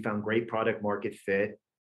Lolo, we found great product market fit.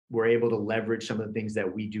 We're able to leverage some of the things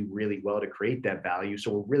that we do really well to create that value.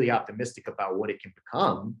 So we're really optimistic about what it can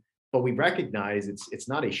become. But we recognize it's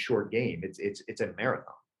not a short game. It's a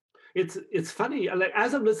marathon. It's funny. Like,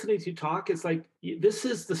 as I'm listening to you talk, it's like this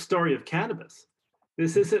is the story of cannabis.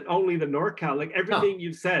 This isn't only the NorCal. Like everything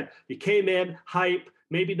you've said, you came in hype,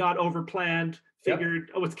 maybe not overplanned, figured,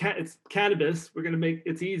 it's cannabis. We're gonna make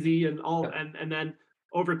it's easy and all, and then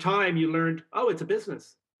over time you learned, it's a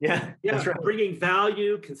business. Yeah, that's right. Bringing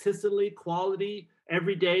value consistently, quality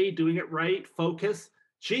every day, doing it right, focus.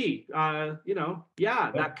 That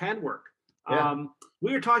can work. Yeah.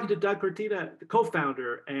 We were talking to Doug Cortina, the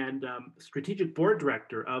co-founder and strategic board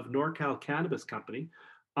director of NorCal Cannabis Company,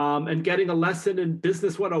 and getting a lesson in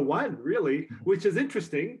Business 101, really, which is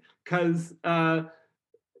interesting because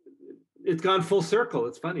it's gone full circle.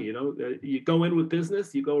 It's funny, you go in with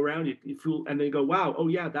business, you go around, you fool, and then you go, wow, oh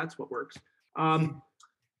yeah, that's what works.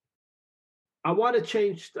 I want to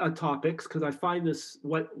change topics because I find this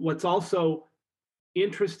what's also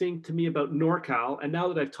interesting to me about NorCal, and now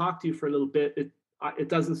that I've talked to you for a little bit, it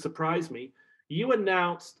doesn't surprise me. You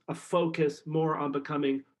announced a focus more on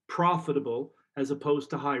becoming profitable as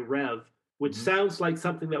opposed to high rev, which sounds like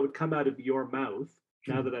something that would come out of your mouth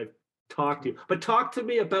now that I've talked to you. But talk to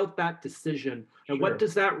me about that decision and what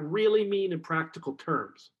does that really mean in practical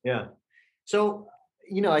terms? Yeah. So,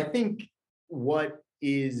 I think what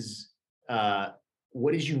is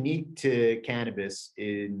unique to cannabis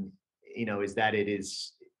is that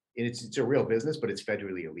it's a real business, but it's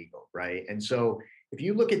federally illegal, right? And so if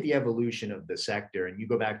you look at the evolution of the sector and you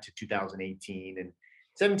go back to 2018 and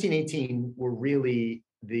 17, 18 were really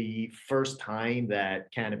the first time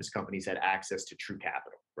that cannabis companies had access to true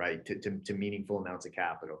capital, right? To meaningful amounts of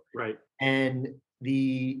capital. Right. And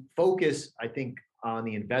the focus, I think, on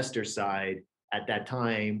the investor side at that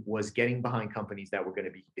time was getting behind companies that were going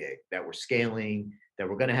to be big, that were scaling, that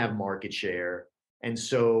we're going to have market share. And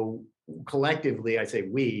so collectively, I say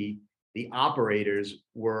we, the operators,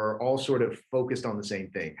 were all sort of focused on the same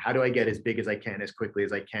thing. How do I get as big as I can, as quickly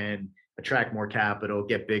as I can, attract more capital,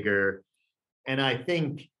 get bigger? And I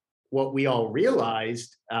think what we all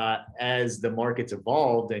realized as the markets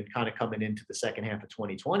evolved and kind of coming into the second half of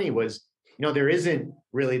 2020 was, there isn't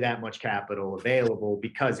really that much capital available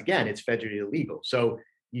because, again, it's federally illegal. So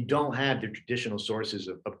you don't have the traditional sources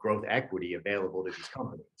of growth equity available to these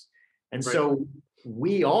companies. And so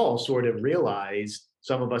we all sort of realized,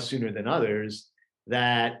 some of us sooner than others,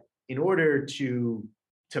 that in order to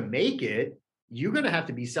make it, you're going to have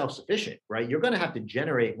to be self-sufficient, right? You're going to have to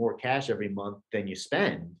generate more cash every month than you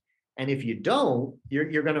spend. And if you don't,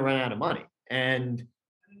 you're going to run out of money. And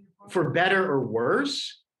for better or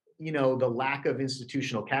worse, the lack of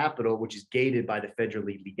institutional capital, which is gated by the federal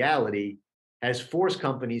legality, has forced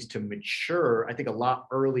companies to mature, I think, a lot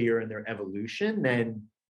earlier in their evolution than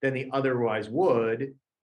they otherwise would.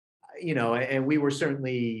 And we were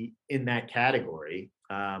certainly in that category.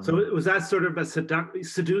 So was that sort of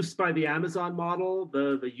seduced by the Amazon model,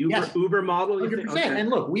 the Uber model? 100%. Okay. And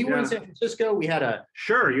look, we were in San Francisco. We had a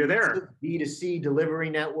you're there B2C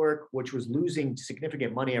delivery network, which was losing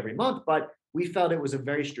significant money every month, but we felt it was a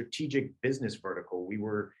very strategic business vertical.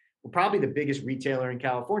 We're probably the biggest retailer in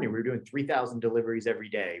California. We were doing 3,000 deliveries every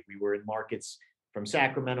day. We were in markets from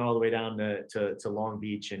Sacramento all the way down to Long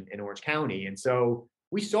Beach and Orange County. And so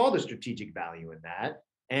we saw the strategic value in that.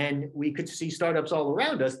 And we could see startups all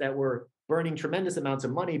around us that were burning tremendous amounts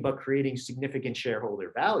of money, but creating significant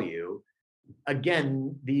shareholder value.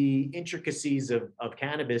 Again, the intricacies of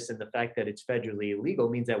cannabis and the fact that it's federally illegal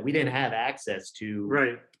means that we didn't have access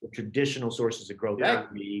to the traditional sources of growth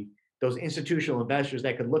equity, those institutional investors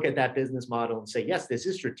that could look at that business model and say, yes, this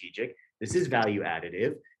is strategic, this is value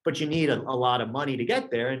additive, but you need a lot of money to get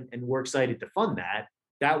there. And we're excited to fund that.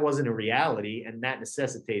 That wasn't a reality, and that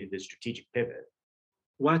necessitated a strategic pivot.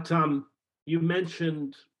 What you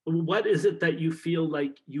mentioned, what is it that you feel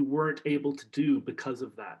like you weren't able to do because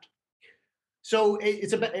of that? So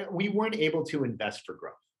it's about, we weren't able to invest for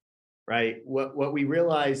growth, right? What we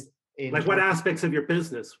realized what aspects of your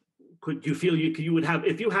business could you feel you would have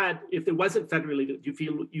if it wasn't federally legal? Do you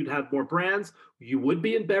feel you'd have more brands? You would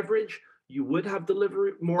be in beverage. You would have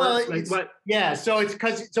delivery more. What? Yeah. So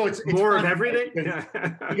it's more of everything.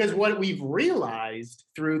 Because what we've realized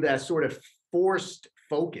through that sort of forced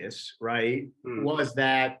focus, right, was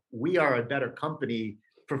that we are a better company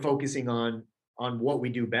for focusing on what we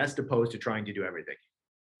do best, opposed to trying to do everything.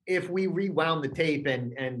 If we rewound the tape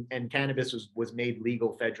and cannabis was made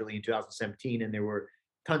legal federally in 2017, and there were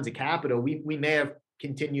tons of capital, we may have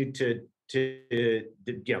continued to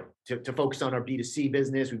focus on our B2C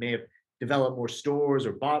business. We may have developed more stores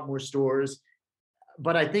or bought more stores.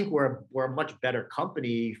 But I think we're a much better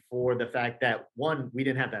company for the fact that, one, we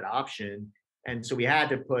didn't have that option. And so we had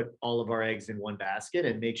to put all of our eggs in one basket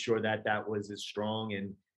and make sure that was as strong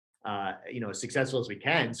and as successful as we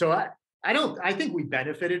can. So I think we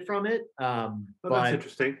benefited from it. But that's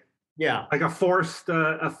interesting. Yeah, like a forced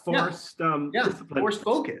discipline. Forced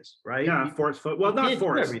focus, right? Yeah, forced focus. Well, not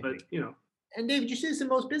forced, but And David, you see this in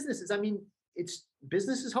most businesses. I mean,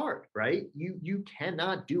 business is hard, right? You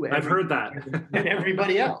cannot do it. I've heard that. And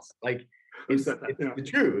everybody else, like it's the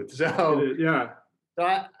truth. So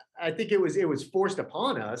So I think it was forced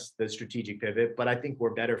upon us, the strategic pivot, but I think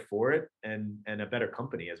we're better for it and a better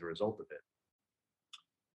company as a result of it.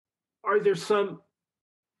 Are there some?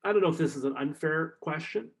 I don't know if this is an unfair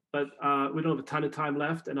question, but we don't have a ton of time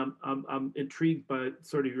left, and I'm intrigued by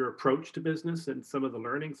sort of your approach to business and some of the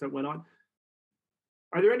learnings that went on.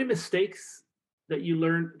 Are there any mistakes that you've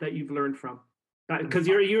learned from? Because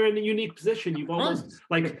you're in a unique position. You've almost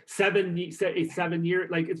like 7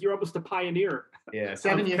 years, like you're almost a pioneer. Yeah,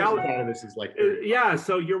 7 years of cannabis is like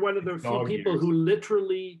so you're one of the few people who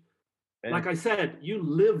literally, like I said, you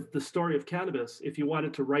lived the story of cannabis. If you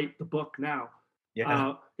wanted to write the book now,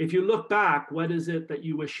 if you look back, what is it that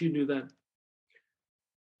you wish you knew then?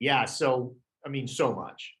 Yeah, so I mean, so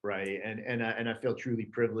much, right? And I feel truly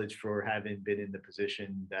privileged for having been in the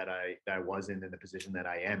position that I was in, and the position that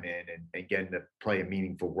I am in, and getting to play a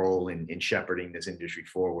meaningful role in shepherding this industry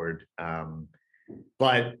forward.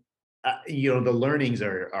 But the learnings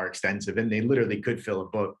are extensive, and they literally could fill a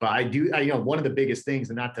book. But one of the biggest things,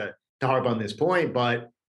 and not to harp on this point,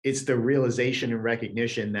 but it's the realization and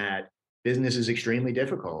recognition that business is extremely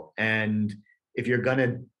difficult, and if you're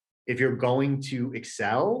going to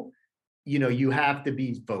excel, you have to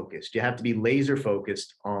be focused. You have to be laser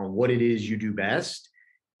focused on what it is you do best.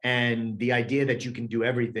 And the idea that you can do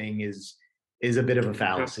everything is a bit of a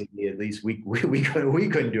fallacy. At least we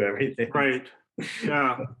couldn't do everything. Right.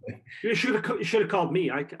 Yeah. You should have called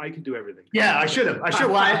me. I can do everything. Yeah, I should have.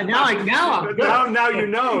 Well, now I'm good. Now you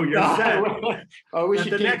know you're set. Oh, we At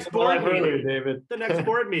should the keep next it board alive earlier, meeting, David. The next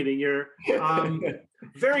board meeting, you're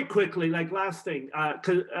very quickly. Like last thing,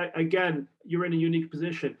 because again, you're in a unique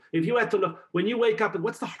position. If you had to look when you wake up, and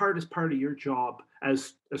what's the hardest part of your job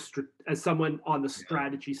as someone on the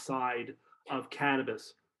strategy side of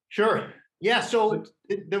cannabis? Sure. Yeah. So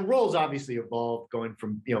the roles obviously evolved going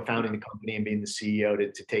from, founding the company and being the CEO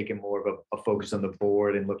to taking more of a focus on the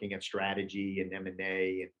board and looking at strategy and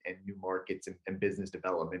M&A and new markets and business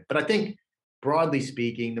development. But I think broadly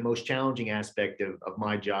speaking, the most challenging aspect of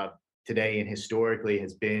my job today and historically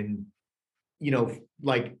has been,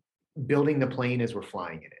 like building the plane as we're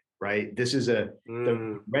flying in it, right? This is the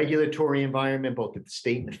regulatory environment, both at the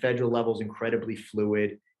state and the federal level, is incredibly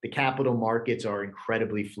fluid. The capital markets are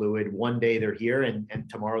incredibly fluid. One day they're here and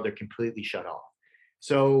tomorrow they're completely shut off.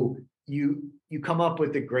 So you come up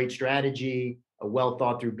with a great strategy, a well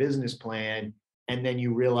thought through business plan, and then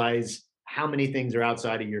you realize how many things are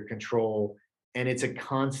outside of your control. And it's a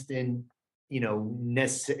constant,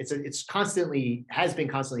 it's constantly has been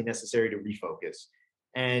constantly necessary to refocus.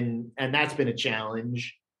 And that's been a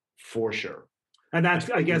challenge for sure. And that's,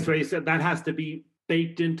 I guess, what you said, that has to be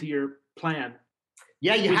baked into your plan.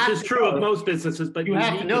 Yeah, which is true of most businesses, but you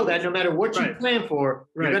have to know that no matter what you plan for,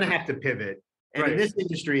 you're going to have to pivot. And in this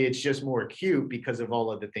industry, it's just more acute because of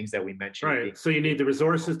all of the things that we mentioned. Right. So you need the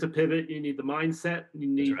resources to pivot. You need the mindset. You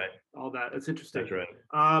need all that. That's interesting. That's right.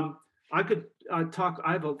 I could talk.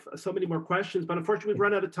 I have so many more questions, but unfortunately, we've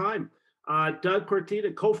run out of time. Doug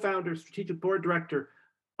Cortina, co-founder, strategic board director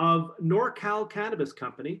of NorCal Cannabis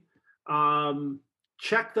Company.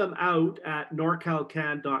 Check them out at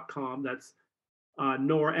norcalcan.com. That's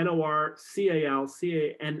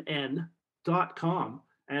NorCalCann.com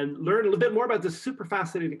and learn a little bit more about this super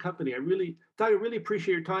fascinating company. Doug, I really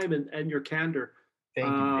appreciate your time and your candor. Thank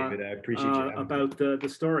you, David. I appreciate you about the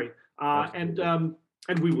story. And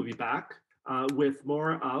we will be back with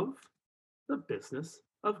more of the business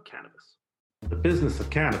of cannabis. The business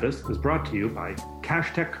of cannabis is brought to you by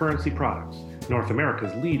CashTech Currency Products, North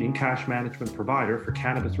America's leading cash management provider for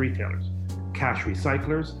cannabis retailers. Cash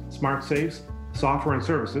recyclers, smart safes, software and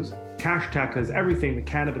services, CashTech has everything the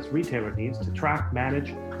cannabis retailer needs to track,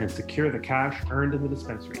 manage, and secure the cash earned in the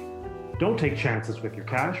dispensary. Don't take chances with your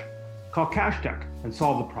cash. Call CashTech and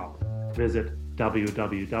solve the problem. Visit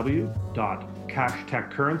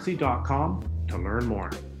www.cashtechcurrency.com to learn more.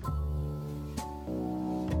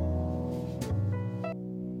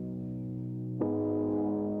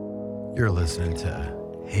 You're listening to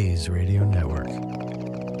Hayes Radio Network,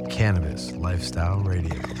 Cannabis Lifestyle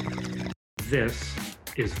Radio. This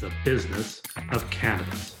is the business of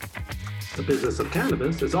cannabis. The business of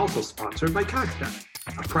cannabis is also sponsored by CashTech,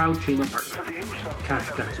 a proud Chima partner.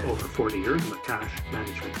 CashTech's over 40 years in the cash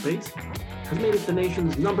management space has made it the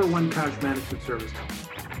nation's #1 cash management service company.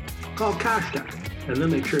 Call CashTech and they'll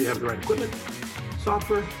make sure you have the right equipment,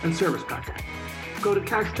 software, and service package. Go to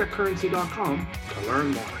cashtechcurrency.com to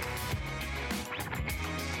learn more.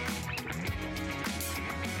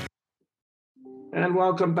 And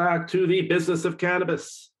welcome back to the business of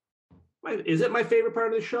cannabis. Is it my favorite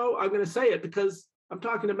part of the show? I'm going to say it because I'm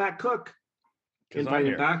talking to Matt Cook. Invite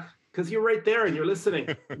him back because you're right there and you're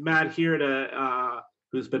listening. Matt here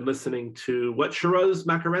who's been listening to what Shiroz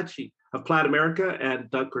Makarechi of Plat America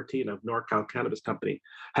and Doug Cortina of NorCal Cannabis Company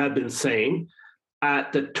have been saying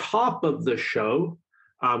at the top of the show,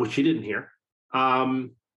 which you didn't hear. I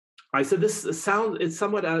said it's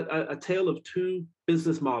somewhat a tale of two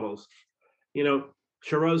business models.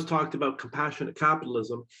 Shiroz talked about compassionate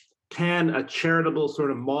capitalism. Can a charitable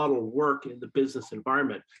sort of model work in the business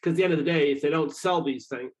environment? Because at the end of the day, if they don't sell these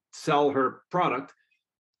things, sell her product,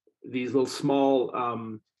 these little small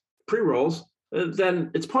pre-rolls,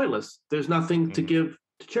 then it's pointless. There's nothing to give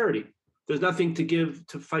to charity. There's nothing to give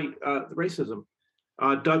to fight racism.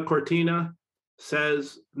 Doug Cortina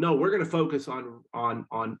says, no, we're going to focus on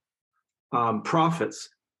profits.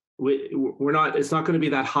 We're not. It's not going to be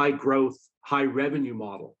that high growth, high revenue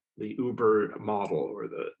model, the Uber model or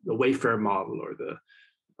the Wayfair model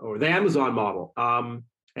or the Amazon model.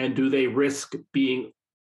 And do they risk being,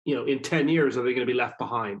 in 10 years, are they going to be left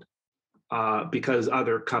behind because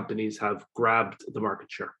other companies have grabbed the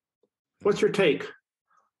market share? What's your take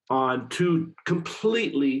on two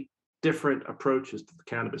completely different approaches to the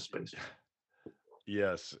cannabis space?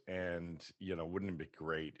 Yes, and wouldn't it be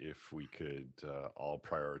great if we could all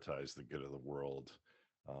prioritize the good of the world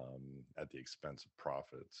at the expense of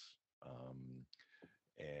profits?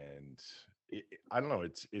 And I don't know.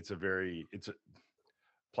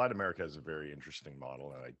 Plaid America is a very interesting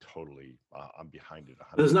model, and I totally, I'm behind it.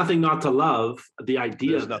 100%. There's nothing not to love. The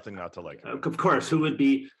idea. There's nothing not to like. Of course, who would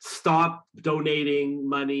be stop donating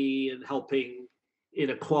money and helping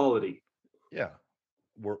inequality? Yeah,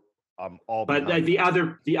 I'm all. But behind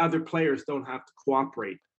the other players don't have to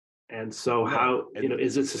cooperate, and so how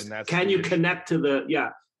is this? Can you connect to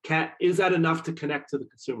the is that enough to connect to the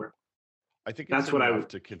consumer? I think that's what I would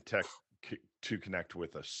to connect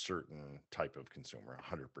with a certain type of consumer,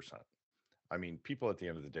 100%. I mean, people at the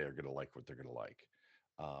end of the day are going to like what they're going to like.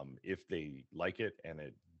 If they like it and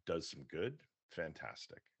it does some good,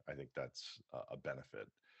 fantastic. I think that's a benefit.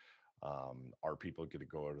 Are people going to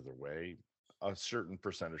go out of their way? A certain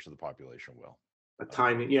percentage of the population will. A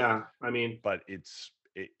tiny, yeah. I mean, but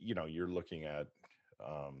you're looking at,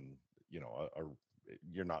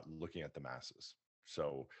 you're not looking at the masses.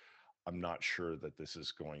 So I'm not sure that this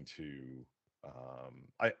is going to.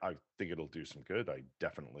 I think it'll do some good. I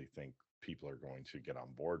definitely think people are going to get on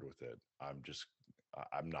board with it.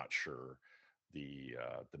 I'm not sure the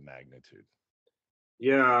magnitude.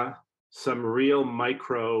 Yeah, some real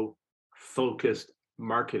micro focused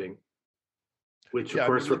marketing, which of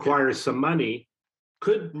course requires some money,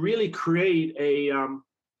 could really create a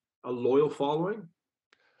loyal following,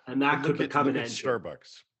 and that could become an engine.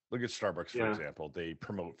 Starbucks. Look at Starbucks, for example. They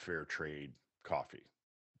promote fair trade coffee.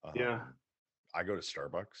 I go to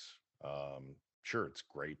Starbucks. Sure, it's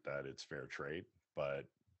great that it's fair trade, but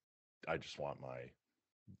I just want my,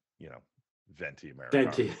 venti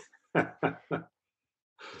Americano. Venti.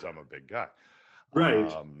 Because I'm a big guy. Right.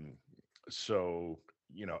 So,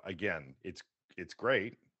 again, it's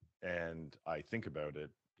great. And I think about it,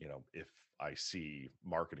 if I see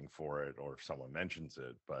marketing for it or if someone mentions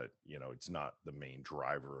it, but, it's not the main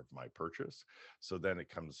driver of my purchase. So then it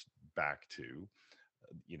comes back to,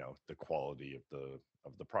 the quality of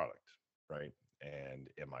the product, right? And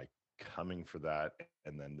am I coming for that?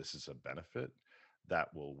 And then this is a benefit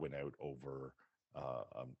that will win out over,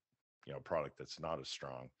 a product that's not as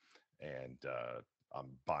strong. And I'm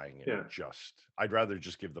buying it I'd rather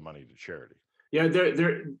just give the money to charity. Yeah,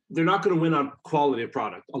 they're not going to win on quality of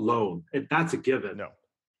product alone. That's a given. No.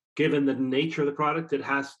 Given the nature of the product,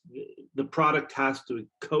 the product has to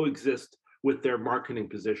coexist with their marketing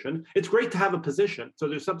position. It's great to have a position, so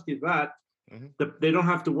there's something to that. Mm-hmm. They don't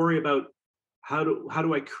have to worry about how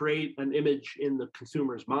do I create an image in the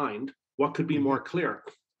consumer's mind. What could be more clear?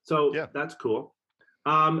 So that's cool.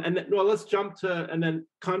 And then, let's jump to and then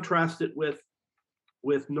contrast it with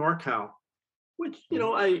NorCal, which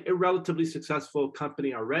a relatively successful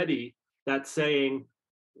company already that's saying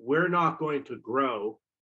we're not going to grow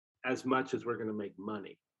as much as we're going to make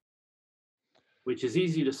money, which is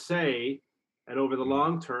easy to say. And over the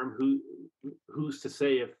long term, who's to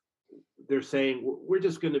say if they're saying we're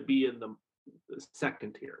just going to be in the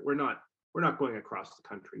second tier? We're not going across the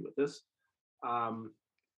country with this.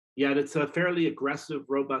 Yet it's a fairly aggressive,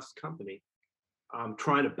 robust company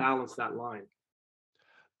trying to balance that line.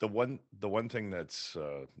 The one thing that's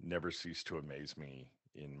never ceased to amaze me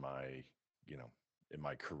in my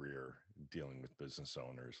career dealing with business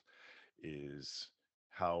owners is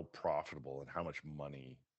how profitable and how much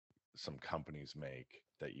money some companies make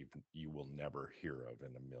that you will never hear of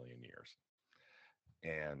in a million years.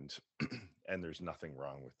 And there's nothing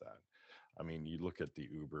wrong with that. I mean, you look at the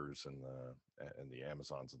Ubers and the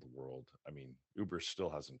Amazons of the world. I mean, Uber still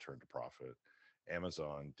hasn't turned a profit.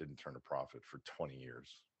 Amazon didn't turn a profit for 20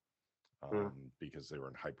 years because they were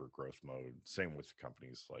in hyper growth mode. Same with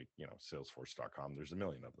companies like, Salesforce.com. There's a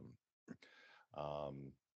million of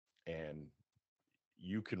them. And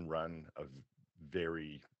you can run a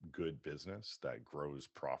very good business that grows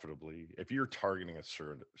profitably. If you're targeting a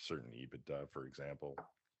certain EBITDA, for example,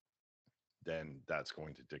 then that's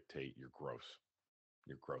going to dictate your growth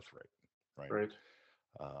rate, right?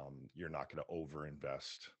 You're not going to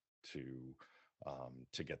overinvest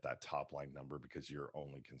to get that top line number because you're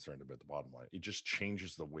only concerned about the bottom line. It just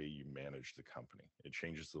changes the way you manage the company. It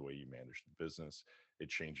changes the way you manage the business. It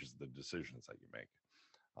changes the decisions that you make.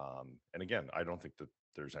 And again, I don't think that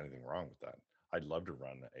there's anything wrong with that. I'd love to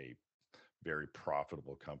run a very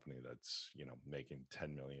profitable company that's, making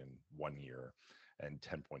 10 million 1 year and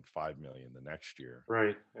 10.5 million the next year.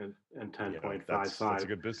 Right. And 10.55. That's a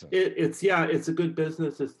good business. It's a good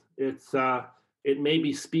business. It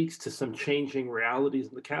maybe speaks to some changing realities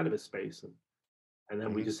in the cannabis space. And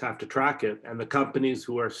then we just have to track it. And the companies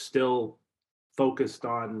who are still focused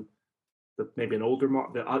on maybe an older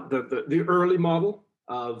model, the early model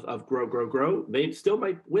of grow, they still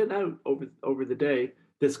might win out over the day.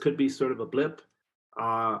 This could be sort of a blip,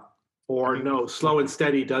 slow and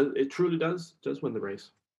steady truly does win the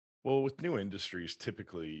race. Well, with new industries,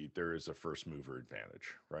 typically there is a first mover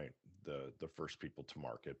advantage, right? The first people to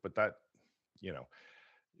market, but that, you know,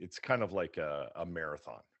 it's kind of like a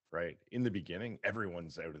marathon, right? In the beginning,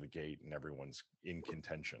 everyone's out of the gate and everyone's in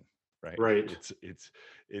contention, right? Right.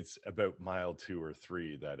 It's about mile 2 or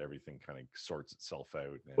 3 that everything kind of sorts itself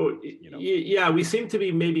out, Oh, and yeah, we seem to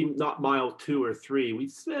be maybe not mile 2 or 3.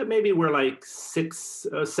 Maybe we're like 6,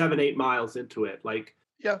 7, 8 miles into it. Like,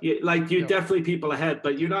 yeah, like you yeah. definitely people ahead,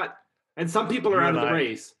 but you're not. And some people are You out and of the I,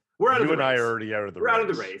 race. We're out of you the and I race. are already out of the We're out race.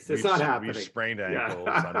 of the race. It's not happening. We've sprained Yeah. ankles.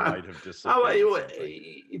 I might have Oh,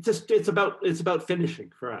 dislocated something. it's about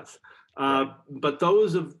finishing for us. Right. But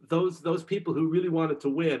those people who really wanted to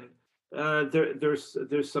win,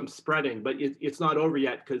 there's some spreading, but it's not over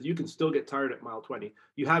yet because you can still get tired at mile 20.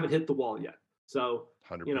 You haven't hit the wall yet, so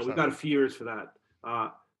 100%. we've got a few years for that.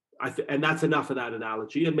 And that's enough of that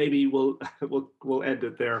analogy, and maybe we'll we'll end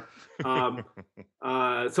it there. So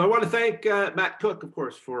I want to thank Matt Cook, of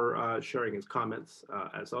course, for sharing his comments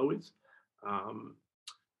as always.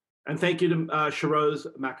 And thank you to Shiroz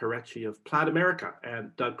Macarecci of Plat America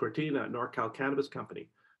and Doug Cortina at NorCal Cannabis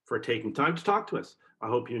Company for taking time to talk to us. I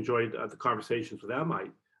hope you enjoyed the conversations with them.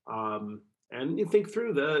 And you think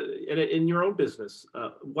through in your own business,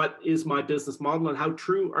 what is my business model and how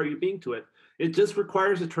true are you being to it? It just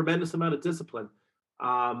requires a tremendous amount of discipline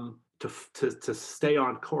to stay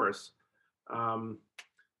on course.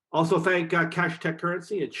 Also thank Cash Tech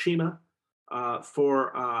Currency and Shima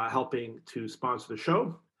for helping to sponsor the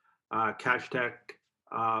show. Cash Tech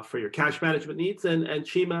for your cash management needs, and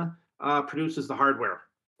Shima produces the hardware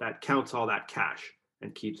that counts all that cash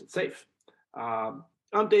and keeps it safe.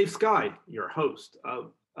 I'm Dave Sky, your host,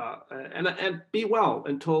 and be well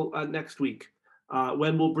until next week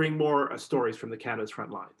when we'll bring more stories from the cannabis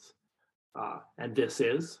front lines. And this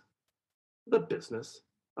is the business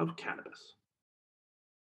of cannabis.